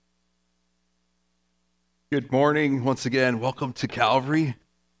Good morning. Once again, welcome to Calvary.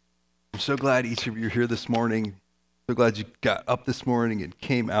 I'm so glad each of you are here this morning. So glad you got up this morning and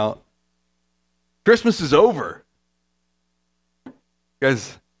came out. Christmas is over. You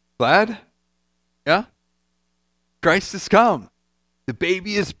guys glad? Yeah? Christ has come. The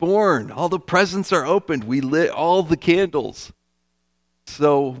baby is born. All the presents are opened. We lit all the candles.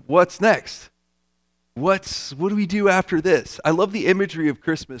 So what's next? What do we do after this? I love the imagery of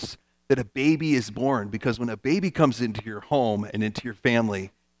Christmas that a baby is born, because when a baby comes into your home and into your family,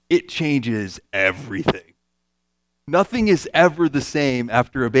 it changes everything. Nothing is ever the same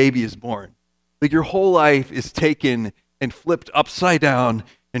after a baby is born. Like your whole life is taken and flipped upside down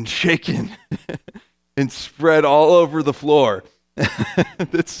and shaken and spread all over the floor.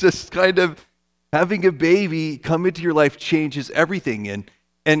 That's just kind of having a baby come into your life changes everything.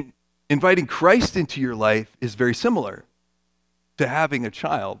 And inviting Christ into your life is very similar to having a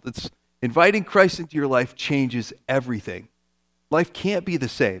child. It's inviting Christ into your life changes everything. Life can't be the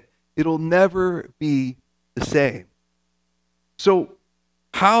same. It'll never be the same. So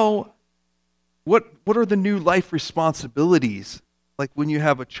what are the new life responsibilities? Like when you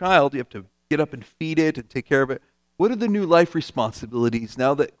have a child, you have to get up and feed it and take care of it. What are the new life responsibilities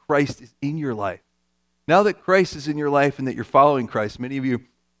now that Christ is in your life? Now that Christ is in your life and that you're following Christ, many of you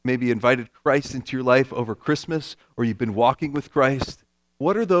maybe invited Christ into your life over Christmas, or you've been walking with Christ.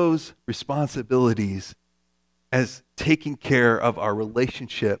 What are those responsibilities as taking care of our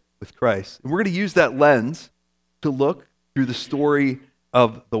relationship with Christ? And we're going to use that lens to look through the story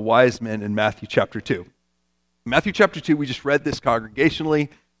of the wise men in Matthew chapter 2. Matthew chapter 2, we just read this congregationally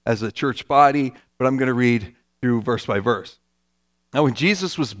as a church body, but I'm going to read through verse by verse. Now, when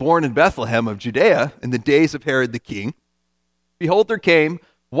Jesus was born in Bethlehem of Judea in the days of Herod the king, behold, there came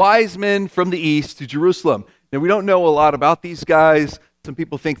wise men from the east to Jerusalem. Now, we don't know a lot about these guys. Some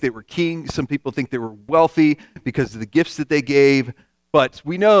people think they were kings. Some people think they were wealthy because of the gifts that they gave. But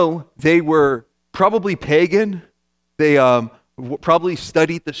we know they were probably pagan. They probably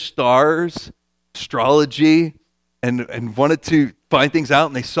studied the stars, astrology, and wanted to find things out.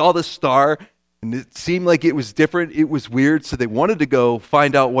 And they saw the star, and it seemed like it was different. It was weird, so they wanted to go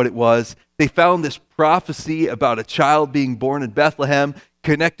find out what it was. They found this prophecy about a child being born in Bethlehem,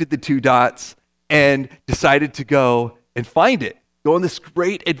 connected the two dots, and decided to go and find it. Go on this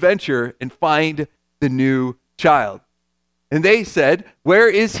great adventure and find the new child. And they said, "Where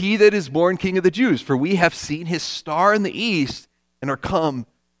is he that is born King of the Jews? For we have seen his star in the east and are come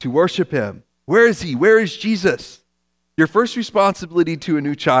to worship him." Where is he? Where is Jesus? Your first responsibility to a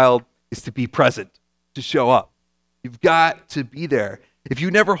new child is to be present, to show up. You've got to be there. If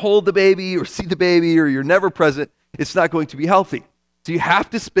you never hold the baby or see the baby or you're never present, it's not going to be healthy. So you have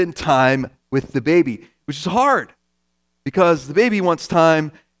to spend time with the baby, which is hard because the baby wants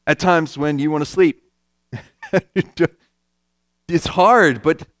time at times when you want to sleep. It's hard,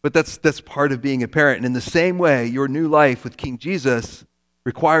 but that's part of being a parent. And in the same way, your new life with King Jesus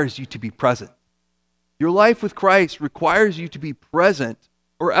requires you to be present. Your life with Christ requires you to be present,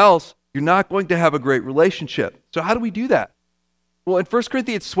 or else you're not going to have a great relationship. So how do we do that? Well, in 1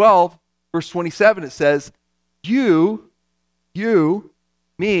 Corinthians 12, verse 27, it says, You,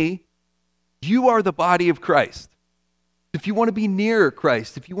 me, you are the body of Christ. If you want to be near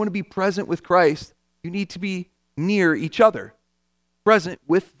Christ, if you want to be present with Christ, you need to be near each other, present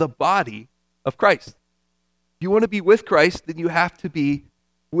with the body of Christ. If you want to be with Christ, then you have to be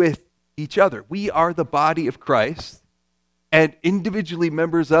with each other. We are the body of Christ and individually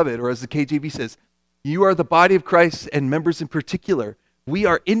members of it, or as the KJV says, you are the body of Christ and members in particular. We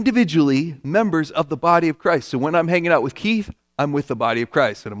are individually members of the body of Christ. So when I'm hanging out with Keith, I'm with the body of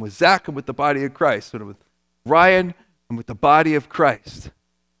Christ. When I'm with Zach, I'm with the body of Christ. When I'm with Ryan, I'm with the body of Christ.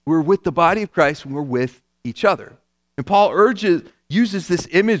 We're with the body of Christ when we're with each other. And Paul uses this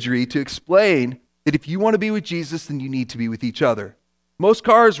imagery to explain that if you want to be with Jesus, then you need to be with each other. Most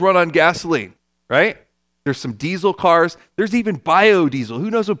cars run on gasoline, right? There's some diesel cars. There's even biodiesel. Who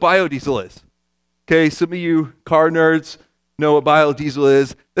knows what biodiesel is? Okay, some of you car nerds know what biodiesel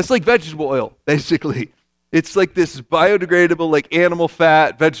is. That's like vegetable oil, basically. It's like this biodegradable, like animal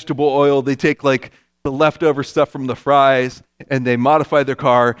fat, vegetable oil. They take like the leftover stuff from the fries and they modify their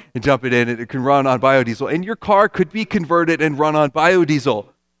car and dump it in, and it can run on biodiesel. And your car could be converted and run on biodiesel,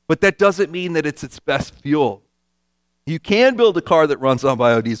 but that doesn't mean that it's its best fuel. You can build a car that runs on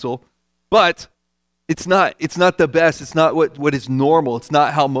biodiesel, but it's not the best. It's not what is normal. It's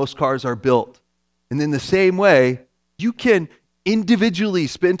not how most cars are built. And in the same way, you can individually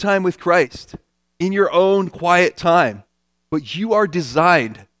spend time with Christ in your own quiet time, but you are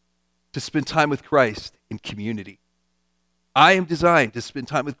designed to spend time with Christ in community. I am designed to spend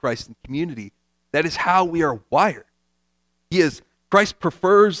time with Christ in community. That is how we are wired. Christ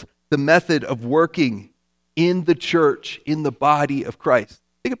prefers the method of working in the church, in the body of Christ.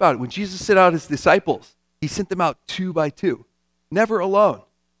 Think about it. When Jesus sent out his disciples, he sent them out 2 by 2. Never alone.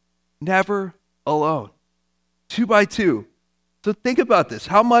 Never alone. 2 by 2. So think about this.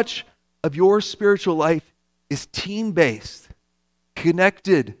 How much of your spiritual life is team-based,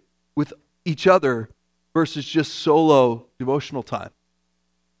 connected with each other versus just solo devotional time?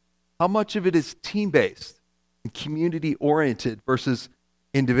 How much of it is team-based and community-oriented versus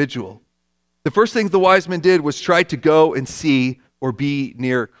individual? The first thing the wise men did was try to go and see or be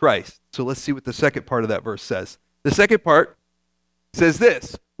near Christ. So let's see what the second part of that verse says. The second part says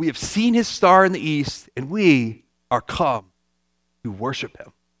this: we have seen his star in the east, and we are come to worship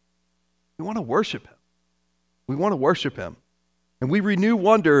him. We want to worship him. We want to worship him. And we renew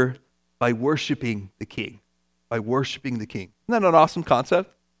wonder by worshiping the King. By worshiping the King. Isn't that an awesome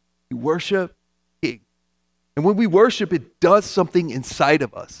concept? We worship the King. And when we worship, it does something inside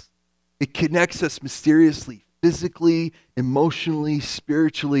of us. It connects us mysteriously, physically, emotionally,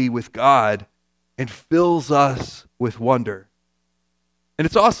 spiritually with God, and fills us with wonder. And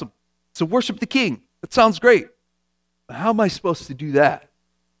it's awesome. So worship the King. That sounds great. But how am I supposed to do that?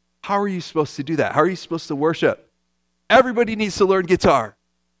 How are you supposed to do that? How are you supposed to worship? Everybody needs to learn guitar.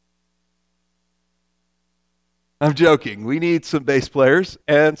 I'm joking. We need some bass players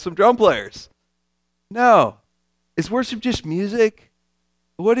and some drum players. No. Is worship just music?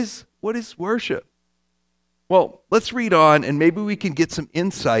 What is worship? Well, let's read on, and maybe we can get some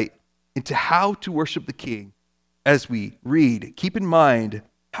insight into how to worship the King as we read. Keep in mind,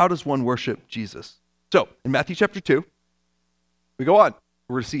 how does one worship Jesus? So, in Matthew chapter 2, we go on.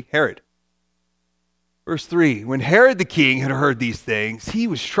 We're going to see Herod. Verse 3, when Herod the king had heard these things, he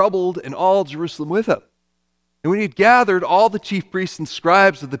was troubled, and all Jerusalem with him. And when he had gathered all the chief priests and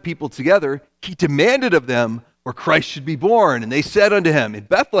scribes of the people together, he demanded of them where Christ should be born. And they said unto him, in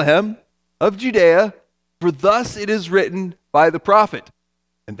Bethlehem of Judea, for thus it is written by the prophet,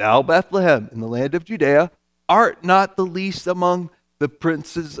 and thou, Bethlehem, in the land of Judea, art not the least among the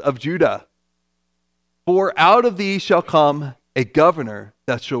princes of Judah. For out of thee shall come a governor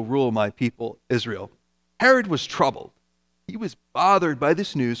that shall rule my people Israel. Herod was troubled. He was bothered by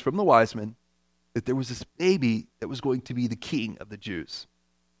this news from the wise men that there was this baby that was going to be the king of the Jews.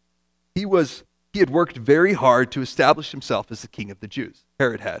 He had worked very hard to establish himself as the king of the Jews.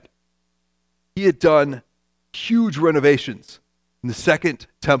 Herod had. He had done huge renovations in the second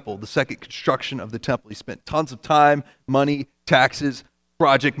temple, the second construction of the temple. He spent tons of time, money, taxes,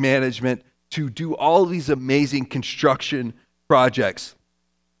 project management to do all of these amazing construction projects.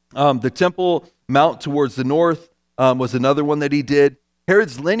 The Temple Mount towards the north was another one that he did.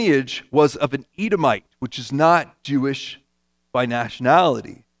 Herod's lineage was of an Edomite, which is not Jewish by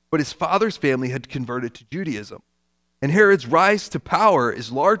nationality, but his father's family had converted to Judaism. And Herod's rise to power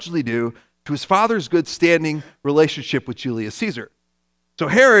is largely due to his father's good standing relationship with Julius Caesar. So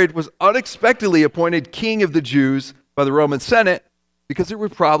Herod was unexpectedly appointed king of the Jews by the Roman Senate because there were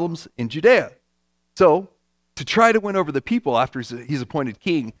problems in Judea. So, to try to win over the people after he's appointed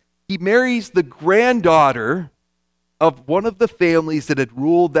king, he marries the granddaughter of one of the families that had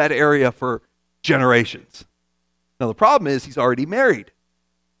ruled that area for generations. Now, the problem is he's already married.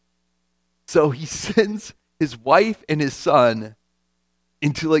 So he sends his wife and his son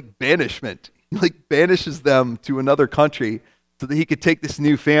into banishment. He banishes them to another country so that he could take this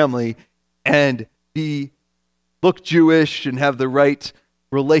new family and look Jewish and have the right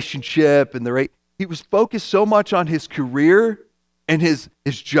relationship and the right. He was focused so much on his career and his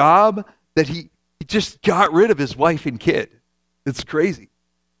job that he just got rid of his wife and kid. It's crazy.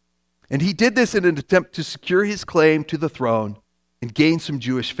 And he did this in an attempt to secure his claim to the throne and gain some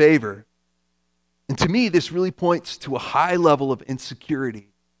Jewish favor. And to me, this really points to a high level of insecurity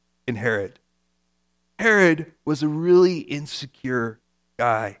in Herod. Herod was a really insecure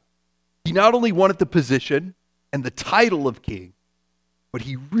guy. He not only wanted the position and the title of king, but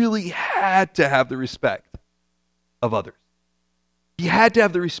he really had to have the respect of others. He had to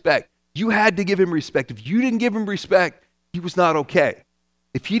have the respect. You had to give him respect. If you didn't give him respect, he was not okay.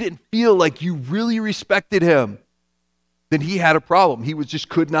 If he didn't feel like you really respected him, then he had a problem. He just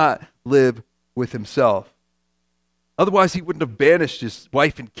could not live with himself. Otherwise, he wouldn't have banished his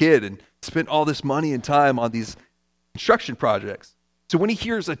wife and kid and spent all this money and time on these construction projects. So when he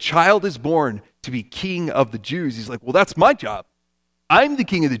hears a child is born to be king of the Jews, he's like, well, that's my job. I'm the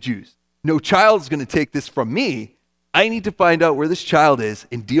king of the Jews. No child is going to take this from me. I need to find out where this child is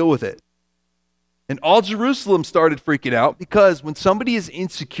and deal with it. And all Jerusalem started freaking out because when somebody is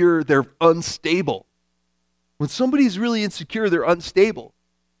insecure, they're unstable. When somebody is really insecure, they're unstable.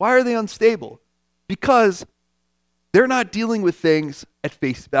 Why are they unstable? because they're not dealing with things at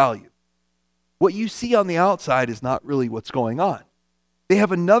face value. What you see on the outside is not really what's going on. They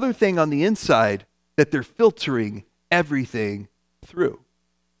have another thing on the inside that they're filtering everything through.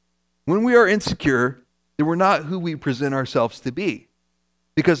 When we are insecure, then we're not who we present ourselves to be.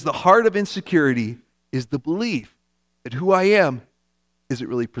 Because the heart of insecurity is the belief that who I am isn't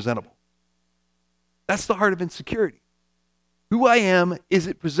really presentable. That's the heart of insecurity. Who I am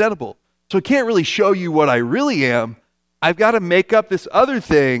isn't presentable. So I can't really show you what I really am. I've got to make up this other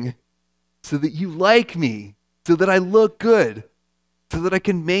thing so that you like me, so that I look good, so that I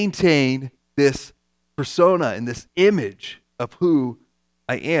can maintain this persona and this image of who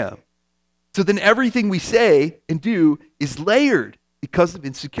I am. So then everything we say and do is layered because of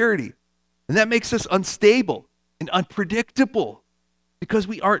insecurity. And that makes us unstable and unpredictable because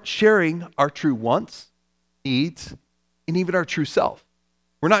we aren't sharing our true wants, needs, and even our true self.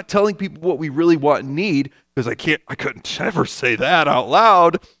 We're not telling people what we really want and need because I couldn't ever say that out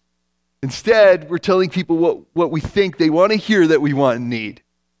loud. Instead, we're telling people what we think they want to hear that we want and need,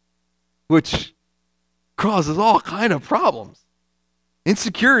 which causes all kind of problems.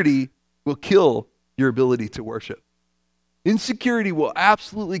 Insecurity will kill your ability to worship. Insecurity will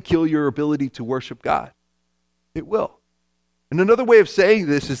absolutely kill your ability to worship God. It will. And another way of saying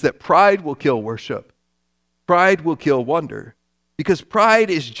this is that pride will kill worship. Pride will kill wonder, because pride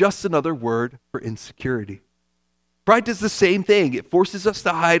is just another word for insecurity. Pride does the same thing. It forces us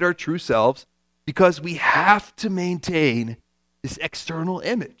to hide our true selves because we have to maintain this external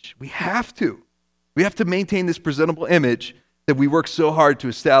image. We have to. We have to maintain this presentable image that we work so hard to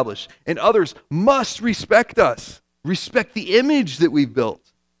establish. And others must respect us, respect the image that we've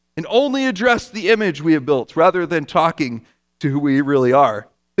built, and only address the image we have built rather than talking to who we really are.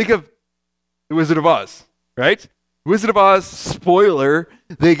 Think of The Wizard of Oz, right? Wizard of Oz, spoiler,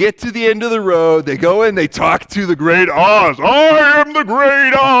 they get to the end of the road, they go in, they talk to the great Oz. I am the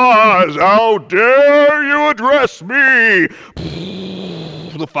great Oz! How dare you address me?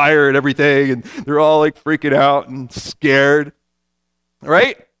 The fire and everything, and they're all like freaking out and scared,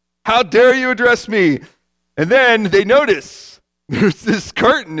 right? How dare you address me? And then they notice there's this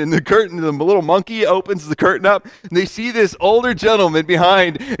curtain, and the little monkey opens the curtain up, and they see this older gentleman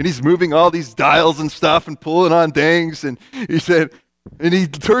behind, and he's moving all these dials and stuff and pulling on things, and he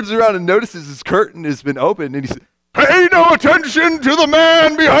turns around and notices his curtain has been opened, and he said, "Pay no attention to the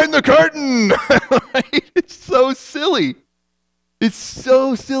man behind the curtain." Right? It's so silly. It's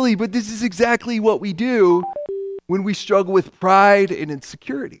so silly, but this is exactly what we do when we struggle with pride and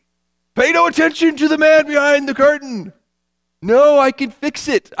insecurity. Pay no attention to the man behind the curtain. No, I can fix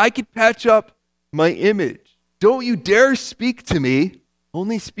it. I can patch up my image. Don't you dare speak to me.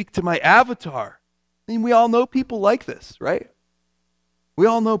 Only speak to my avatar. I mean, we all know people like this, right? We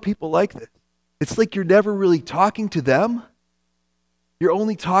all know people like this. It's like you're never really talking to them. You're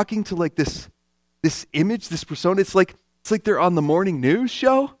only talking to like this image, this persona. It's like they're on the morning news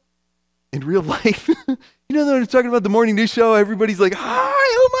show in real life. You know, they're talking about the morning news show. Everybody's like, "Hi,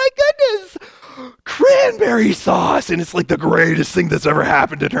 oh my goodness, cranberry sauce." And it's like the greatest thing that's ever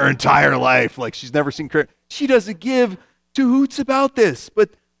happened in her entire life. Like she's never seen She doesn't give two hoots about this. But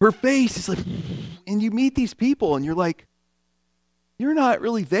her face is like, and you meet these people and you're like, you're not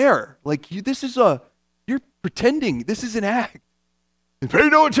really there. Like you're pretending. This is an act. And pay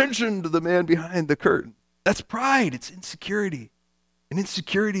no attention to the man behind the curtain. That's pride. It's insecurity. And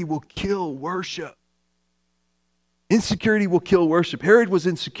insecurity will kill worship. Insecurity will kill worship. Herod was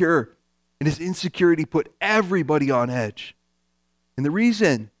insecure, and his insecurity put everybody on edge. And the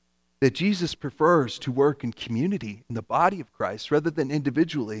reason that Jesus prefers to work in community, in the body of Christ, rather than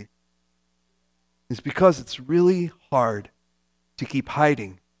individually, is because it's really hard to keep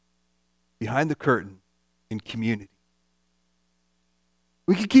hiding behind the curtain in community.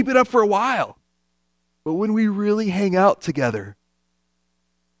 We can keep it up for a while. But when we really hang out together,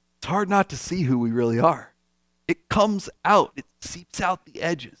 it's hard not to see who we really are. It comes out. It seeps out the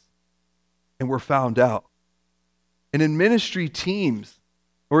edges. And we're found out. And in ministry teams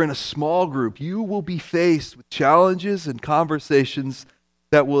or in a small group, you will be faced with challenges and conversations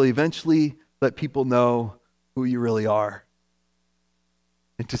that will eventually let people know who you really are.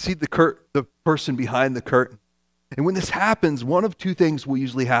 And to see the person behind the curtain. And when this happens, one of two things will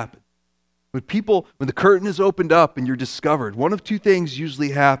usually happen. When the curtain is opened up and you're discovered, one of two things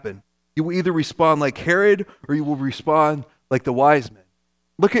usually happen. You will either respond like Herod or you will respond like the wise men.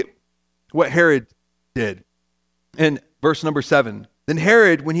 Look at what Herod did. In verse number 7, then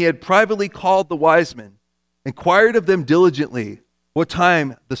Herod, when he had privately called the wise men, inquired of them diligently what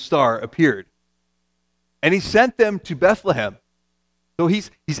time the star appeared. And he sent them to Bethlehem. So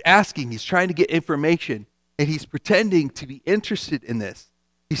he's asking, he's trying to get information, and he's pretending to be interested in this.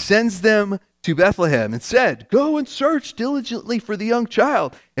 He sends them to Bethlehem and said, "Go and search diligently for the young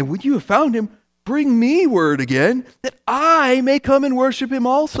child, and when you have found him, bring me word again that I may come and worship him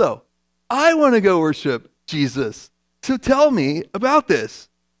also. I want to go worship Jesus. So tell me about this."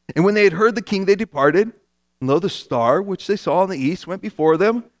 And when they had heard the king, they departed. And lo, the star which they saw in the east went before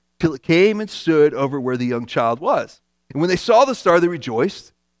them till it came and stood over where the young child was. And when they saw the star, they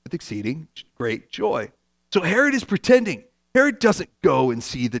rejoiced with exceeding great joy. So Herod is pretending. Herod doesn't go and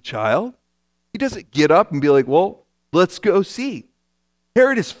see the child. He doesn't get up and be like, "Well, let's go see."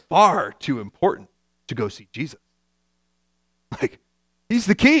 Herod is far too important to go see Jesus. Like, he's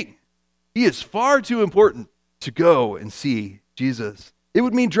the king. He is far too important to go and see Jesus. It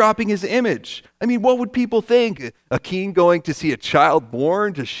would mean dropping his image. I mean, what would people think? A king going to see a child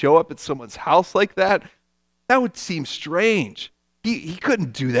born to show up at someone's house like that? That would seem strange. He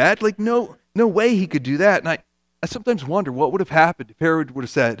couldn't do that. Like, no way he could do that. And I sometimes wonder what would have happened if Herod would have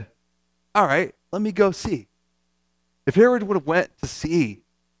said, "All right, let me go see." If Herod would have went to see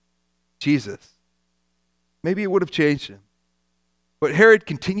Jesus, maybe it would have changed him. But Herod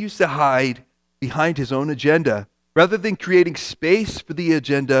continues to hide behind his own agenda rather than creating space for the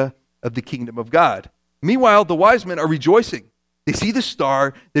agenda of the kingdom of God. Meanwhile, the wise men are rejoicing. They see the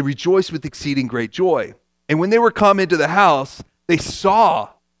star, they rejoice with exceeding great joy. And when they were come into the house, they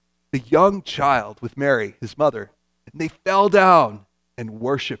saw the young child with Mary, his mother, and they fell down and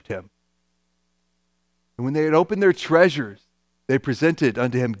worshiped him. And when they had opened their treasures, they presented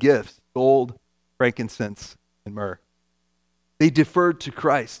unto him gifts, gold, frankincense, and myrrh. They deferred to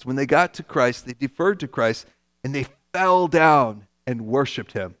Christ. When they got to Christ, they deferred to Christ, and they fell down and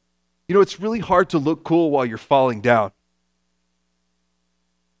worshiped him. You know, it's really hard to look cool while you're falling down.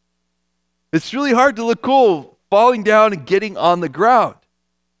 It's really hard to look cool falling down and getting on the ground.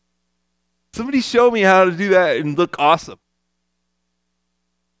 Somebody show me how to do that and look awesome.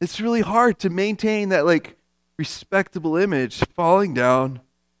 It's really hard to maintain that like respectable image, falling down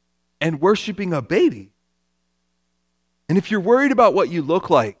and worshiping a baby. And if you're worried about what you look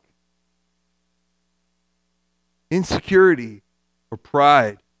like, insecurity or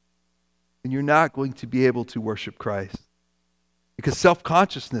pride, then you're not going to be able to worship Christ. Because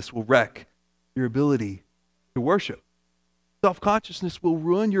self-consciousness will wreck your ability to worship. Self-consciousness will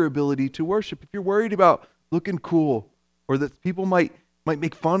ruin your ability to worship. If you're worried about looking cool or that people might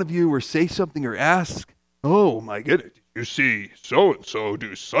make fun of you or say something or ask, "Oh my goodness, did you see so-and-so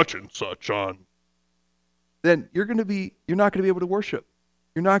do such and such on?" Then you're not going to be able to worship.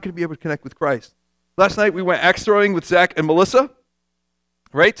 You're not going to be able to connect with Christ. Last night we went axe throwing with Zach and Melissa,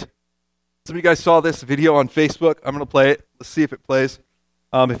 right? Some of you guys saw this video on Facebook. I'm going to play it. Let's see if it plays.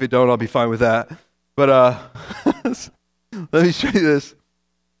 If it don't, I'll be fine with that. But let me show you this.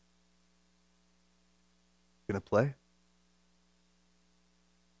 Going to play?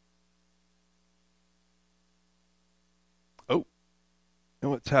 Oh, you know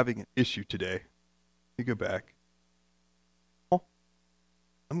what's having an issue today? Let me go back. Oh,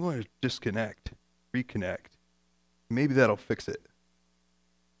 I'm going to disconnect, reconnect. Maybe that'll fix it.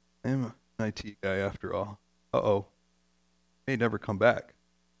 I'm an IT guy after all. Uh-oh. May never come back.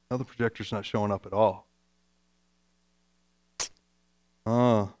 Now the projector's not showing up at all.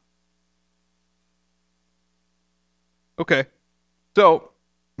 Okay. So,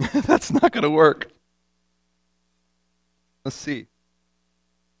 that's not going to work. Let's see.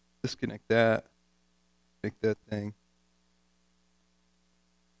 Disconnect that. Take that thing.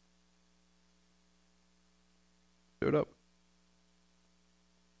 Showed up.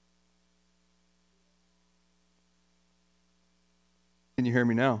 Can you hear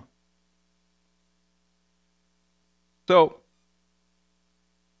me now? So,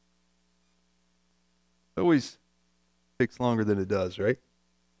 it always takes longer than it does, right?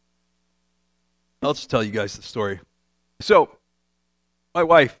 I'll just tell you guys the story. So, my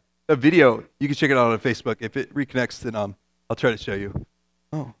wife, a video, you can check it out on Facebook. If it reconnects, then I'll try to show you.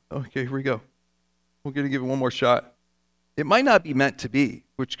 Oh, okay, here we go. We're going to give it one more shot. It might not be meant to be,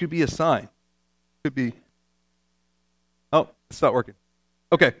 which could be a sign. Could be. Oh, it's not working.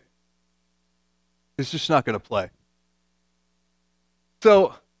 Okay. It's just not going to play.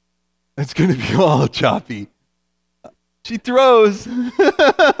 So, it's going to be all choppy. She throws.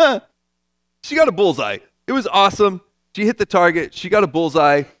 She got a bullseye. It was awesome. She hit the target. She got a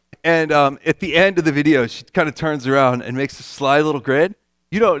bullseye. And at the end of the video, she kind of turns around and makes a sly little grin.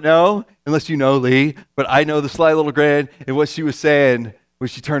 You don't know, unless you know Lee, but I know the sly little grin. And what she was saying when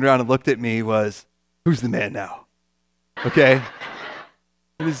she turned around and looked at me was, "Who's the man now?" Okay?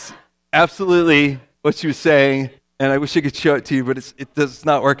 It is absolutely what she was saying. And I wish I could show it to you, but it's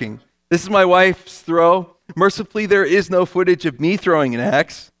not working. This is my wife's throw. Mercifully, there is no footage of me throwing an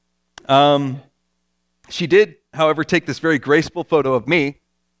axe. She did, however, take this very graceful photo of me,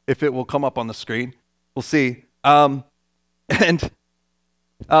 if it will come up on the screen. We'll see. When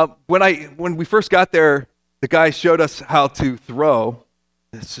we first got there, the guy showed us how to throw.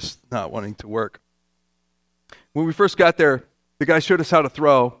 It's just not wanting to work. When we first got there, the guy showed us how to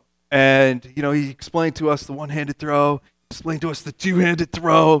throw, and he explained to us the one-handed throw, explained to us the two-handed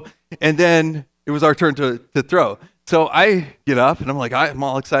throw, and then it was our turn to throw. So I get up, and I'm like, I'm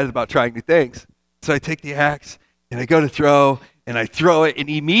all excited about trying new things. So I take the axe, and I go to throw, and I throw it, and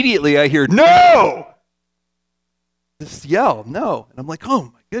immediately I hear, "No!" This yell, "No." And I'm like, oh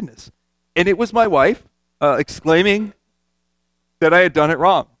my goodness. And it was my wife exclaiming that I had done it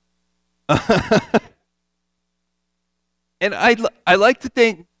wrong. And I like to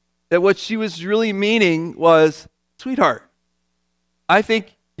think that what she was really meaning was, "Sweetheart, I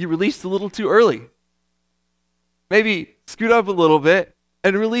think you released a little too early. Maybe scoot up a little bit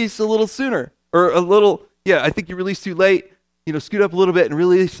and release a little sooner." Or I think you released too late. Scoot up a little bit and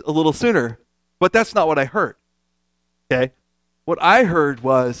release a little sooner. But that's not what I heard. Okay? What I heard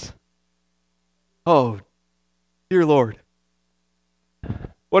was, "Oh, dear Lord,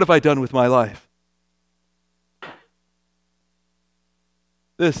 what have I done with my life?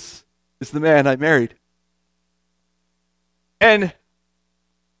 This is the man I married." And,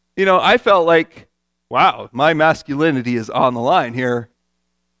 I felt like, wow, my masculinity is on the line here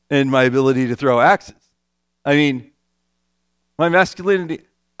in my ability to throw axes. I mean, my masculinity,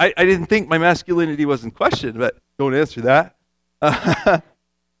 I didn't think my masculinity was in question, but don't answer that.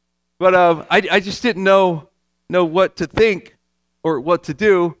 But I just didn't know what to think or what to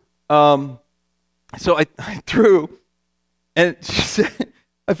do. So I threw, and she said,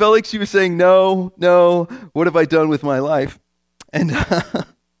 I felt like she was saying, no, what have I done with my life? And let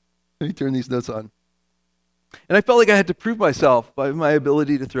me turn these notes on. And I felt like I had to prove myself by my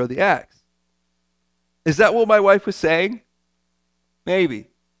ability to throw the axe. Is that what my wife was saying? Maybe.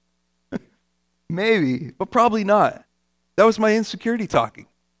 Maybe, but probably not. That was my insecurity talking.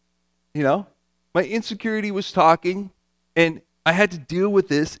 My insecurity was talking, and I had to deal with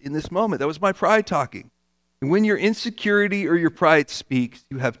this in this moment. That was my pride talking. And when your insecurity or your pride speaks,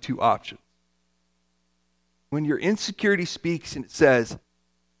 you have two options. When your insecurity speaks and it says,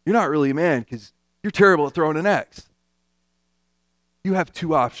 "You're not really a man because you're terrible at throwing an axe," you have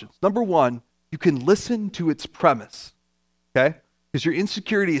two options. Number one, you can listen to its premise, okay? Because your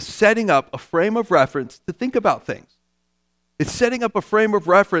insecurity is setting up a frame of reference to think about things. It's setting up a frame of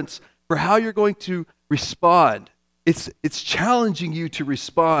reference for how you're going to respond. It's challenging you to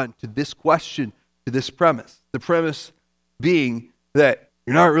respond to this question, to this premise. The premise being that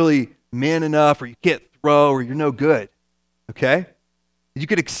you're not really man enough, or you can't throw, or you're no good, okay? You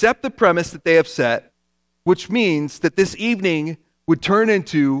could accept the premise that they have set, which means that this evening would turn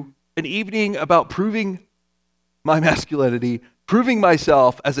into an evening about proving my masculinity, proving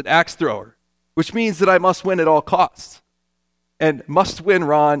myself as an axe thrower, which means that I must win at all costs. And must win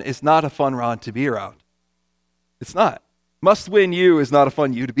Ron is not a fun Ron to be around. It's not. Must win you is not a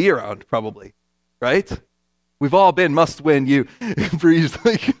fun you to be around, probably, right? We've all been must win you. Bree's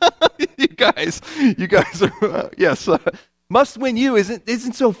like, you guys are, yes. Must win you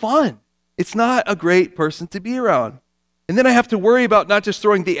isn't so fun. It's not a great person to be around. And then I have to worry about not just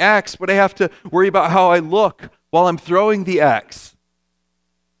throwing the axe, but I have to worry about how I look while I'm throwing the axe.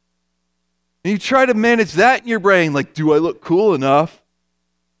 And you try to manage that in your brain, like, do I look cool enough?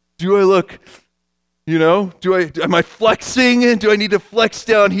 Do I look, am I flexing? And do I need to flex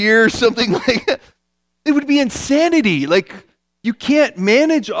down here or something like that? It would be insanity. Like, you can't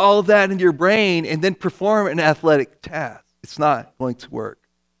manage all of that in your brain and then perform an athletic task. It's not going to work.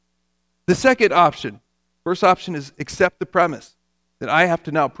 The second option, first option is accept the premise that I have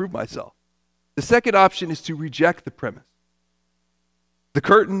to now prove myself. The second option is to reject the premise. The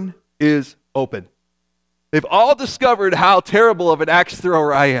curtain is open. They've all discovered how terrible of an axe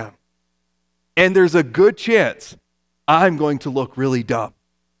thrower I am. And there's a good chance I'm going to look really dumb.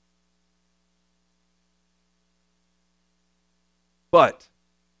 But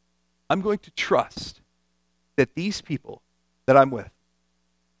I'm going to trust that these people that I'm with,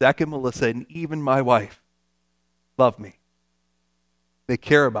 Zach and Melissa, and even my wife, love me. They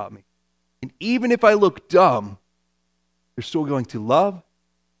care about me. And even if I look dumb, they're still going to love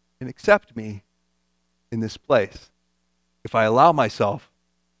and accept me in this place. If I allow myself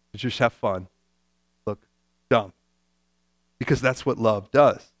to just have fun, look dumb. Because that's what love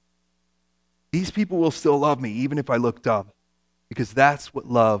does. These people will still love me even if I look dumb. Because that's what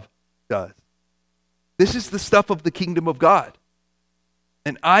love does. This is the stuff of the kingdom of God.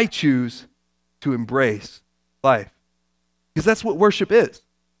 And I choose to embrace life. Because that's what worship is.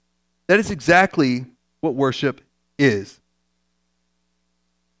 That is exactly what worship is.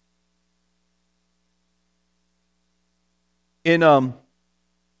 In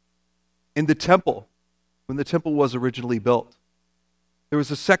the temple, when the temple was originally built, there was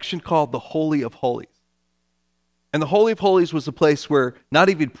a section called the Holy of Holies. And the Holy of Holies was a place where not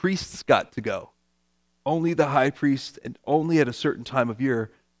even priests got to go. Only the high priest, and only at a certain time of year,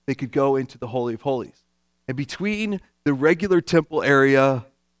 they could go into the Holy of Holies. And between the regular temple area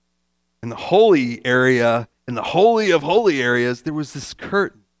and the holy area and the Holy of Holy areas, there was this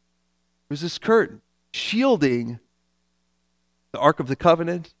curtain. There was this curtain shielding the Ark of the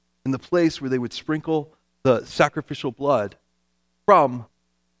Covenant and the place where they would sprinkle the sacrificial blood from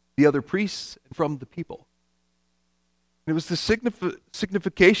the other priests and from the people. And it was the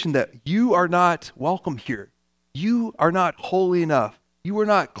signification that you are not welcome here. You are not holy enough. You are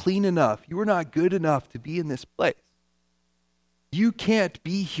not clean enough. You are not good enough to be in this place. You can't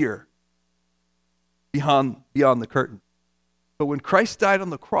be here beyond the curtain. But when Christ died on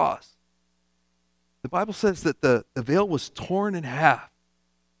the cross, the Bible says that the veil was torn in half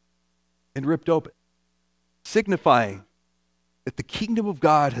and ripped open, signifying that the kingdom of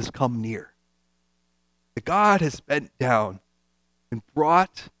God has come near. That God has bent down and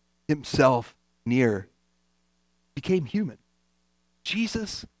brought himself near, became human.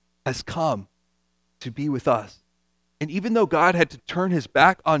 Jesus has come to be with us. And even though God had to turn his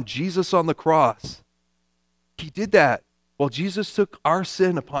back on Jesus on the cross, he did that while Jesus took our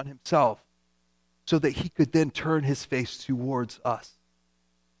sin upon himself so that he could then turn his face towards us.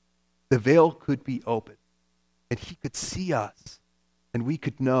 The veil could be opened, and he could see us, and we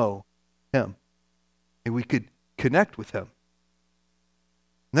could know him, and we could connect with him.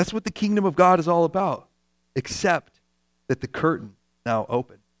 And that's what the kingdom of God is all about, except that the curtain now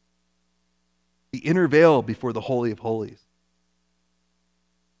open. The inner veil before the Holy of Holies.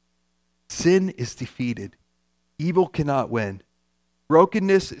 Sin is defeated. Evil cannot win.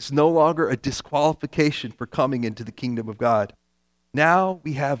 Brokenness is no longer a disqualification for coming into the kingdom of God. Now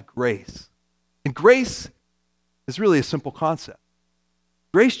we have grace. And grace is really a simple concept.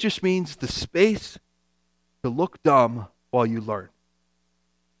 Grace just means the space to look dumb while you learn.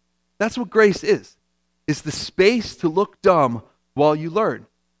 That's what grace is the space to look dumb while you learn.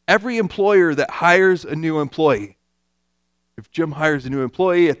 Every employer that hires a new employee, if Jim hires a new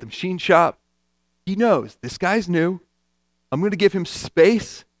employee at the machine shop, he knows this guy's new. I'm going to give him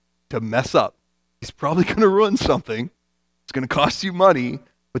space to mess up. He's probably going to ruin something. It's going to cost you money,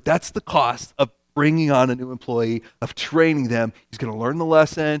 but that's the cost of bringing on a new employee, of training them. He's going to learn the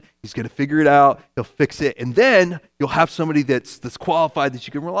lesson. He's going to figure it out. He'll fix it. And then you'll have somebody that's qualified that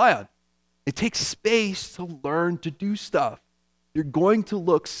you can rely on. It takes space to learn to do stuff. You're going to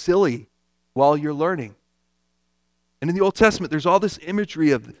look silly while you're learning. And in the Old Testament, there's all this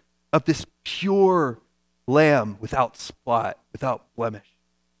imagery of this pure lamb without spot, without blemish.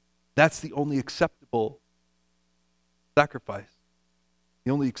 That's the only acceptable sacrifice,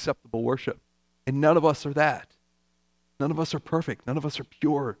 the only acceptable worship. And none of us are that. None of us are perfect. None of us are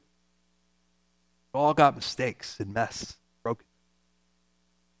pure. We've all got mistakes and mess, broken.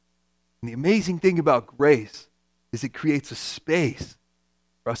 And the amazing thing about grace is it creates a space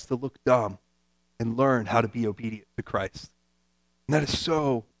for us to look dumb and learn how to be obedient to Christ. And that is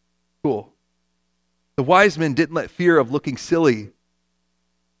so cool. The wise men didn't let fear of looking silly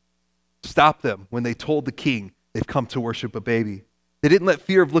stop them when they told the king they've come to worship a baby. They didn't let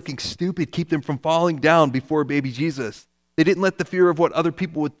fear of looking stupid keep them from falling down before baby Jesus. They didn't let the fear of what other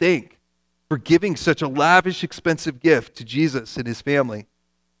people would think for giving such a lavish, expensive gift to Jesus and his family.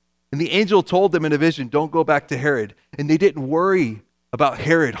 And the angel told them in a vision, don't go back to Herod. And they didn't worry about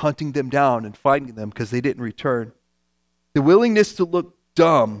Herod hunting them down and finding them because they didn't return. The willingness to look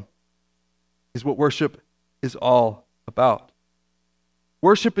dumb is what worship is all about.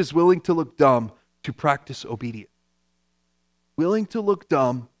 Worship is willing to look dumb to practice obedience. Willing to look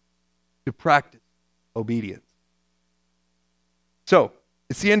dumb to practice obedience. So,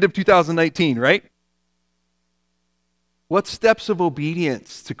 it's the end of 2019, right? What steps of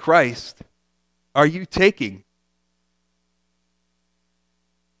obedience to Christ are you taking?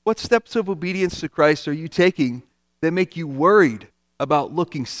 What steps of obedience to Christ are you taking that make you worried about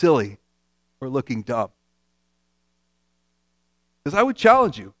looking silly or looking dumb? Because I would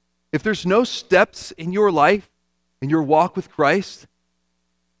challenge you, if there's no steps in your life, in your walk with Christ,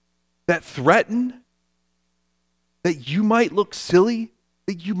 that threaten that you might look silly,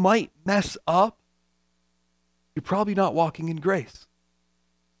 that you might mess up, you're probably not walking in grace.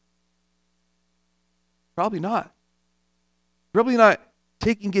 Probably not. Probably not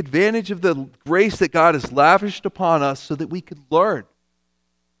taking advantage of the grace that God has lavished upon us so that we can learn.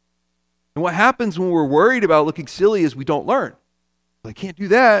 And what happens when we're worried about looking silly is we don't learn. I can't do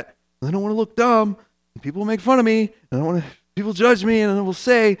that. I don't want to look dumb. And people will make fun of me. And I don't want to, people judge me and will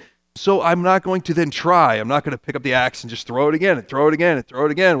say, so I'm not going to then try. I'm not going to pick up the axe and just throw it again and throw it again and throw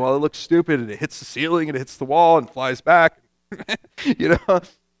it again while it looks stupid and it hits the ceiling and it hits the wall and flies back.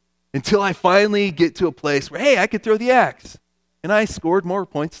 Until I finally get to a place where, hey, I could throw the axe. And I scored more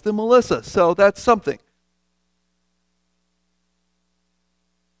points than Melissa. So that's something.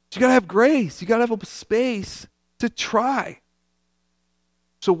 You got to have grace. You got to have a space to try.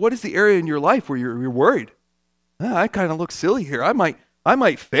 So what is the area in your life where you're worried? I kind of look silly here. I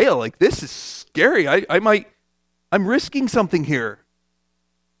might fail. Like, this is scary. I'm risking something here.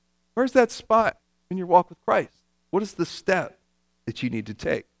 Where's that spot in your walk with Christ? What is the step that you need to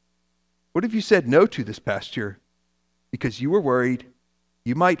take? What have you said no to this past year because you were worried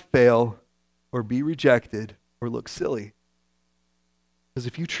you might fail or be rejected or look silly? Because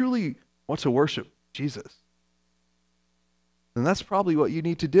if you truly want to worship Jesus, then that's probably what you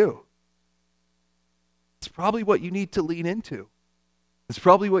need to do. It's probably what you need to lean into. It's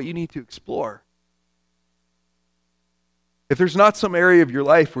probably what you need to explore. If there's not some area of your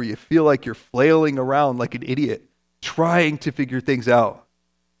life where you feel like you're flailing around like an idiot, trying to figure things out,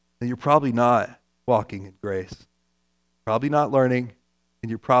 then you're probably not walking in grace. Probably not learning, and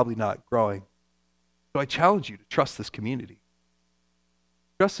you're probably not growing. So I challenge you to trust this community.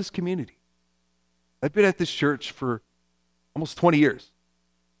 Trust this community. I've been at this church for almost 20 years.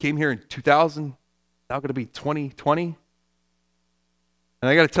 Came here in 2000, now going to be 2020. And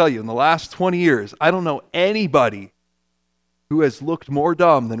I got to tell you, in the last 20 years, I don't know anybody who has looked more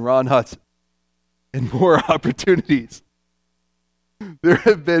dumb than Ron Hudson in more opportunities. There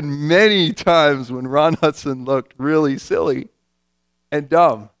have been many times when Ron Hudson looked really silly and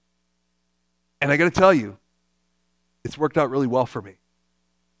dumb. And I got to tell you, it's worked out really well for me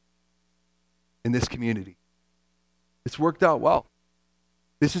in this community. It's worked out well.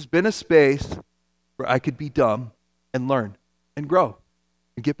 This has been a space where I could be dumb and learn and grow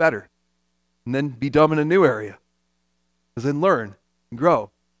and get better, and then be dumb in a new area, and then learn and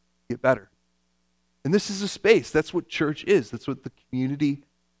grow, get better. And this is a space. That's what church is. That's what the community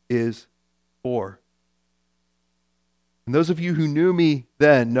is for. And those of you who knew me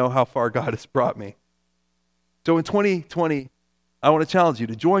then know how far God has brought me. So in 2020, I want to challenge you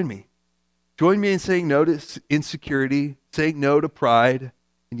to join me. Join me in saying no to insecurity, saying no to pride,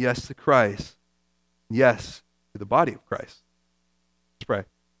 and yes to Christ. And yes to the body of Christ. Let's pray.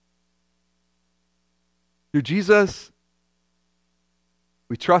 Dear Jesus,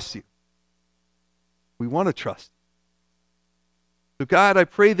 we trust you. We want to trust you. So God, I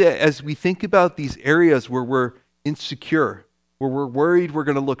pray that as we think about these areas where we're insecure, where we're worried we're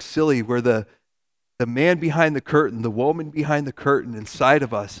going to look silly, where the man behind the curtain, the woman behind the curtain inside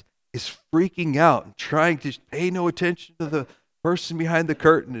of us is freaking out and trying to pay no attention to the person behind the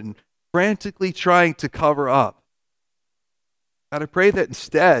curtain and frantically trying to cover up. God, I pray that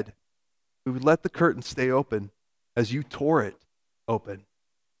instead we would let the curtain stay open as you tore it open.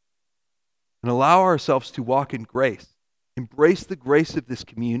 And allow ourselves to walk in grace. Embrace the grace of this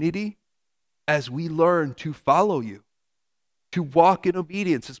community as we learn to follow you, to walk in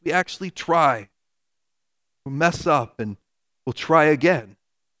obedience, as we actually try. We'll mess up and we'll try again.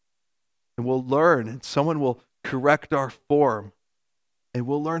 And we'll learn, and someone will correct our form, and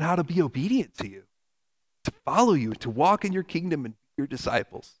we'll learn how to be obedient to you, to follow you, to walk in your kingdom and be your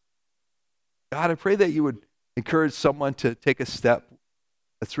disciples. God, I pray that you would encourage someone to take a step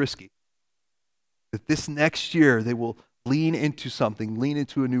that's risky. That this next year they will lean into something, lean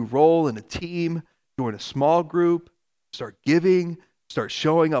into a new role in a team, join a small group, start giving, start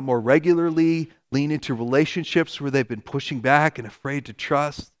showing up more regularly, lean into relationships where they've been pushing back and afraid to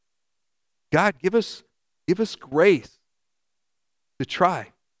trust. God, give us grace to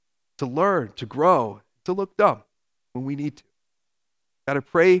try, to learn, to grow, to look dumb when we need to. God, I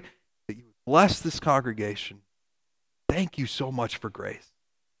pray that you would bless this congregation. Thank you so much for grace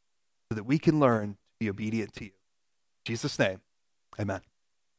so that we can learn to be obedient to you. In Jesus' name, amen.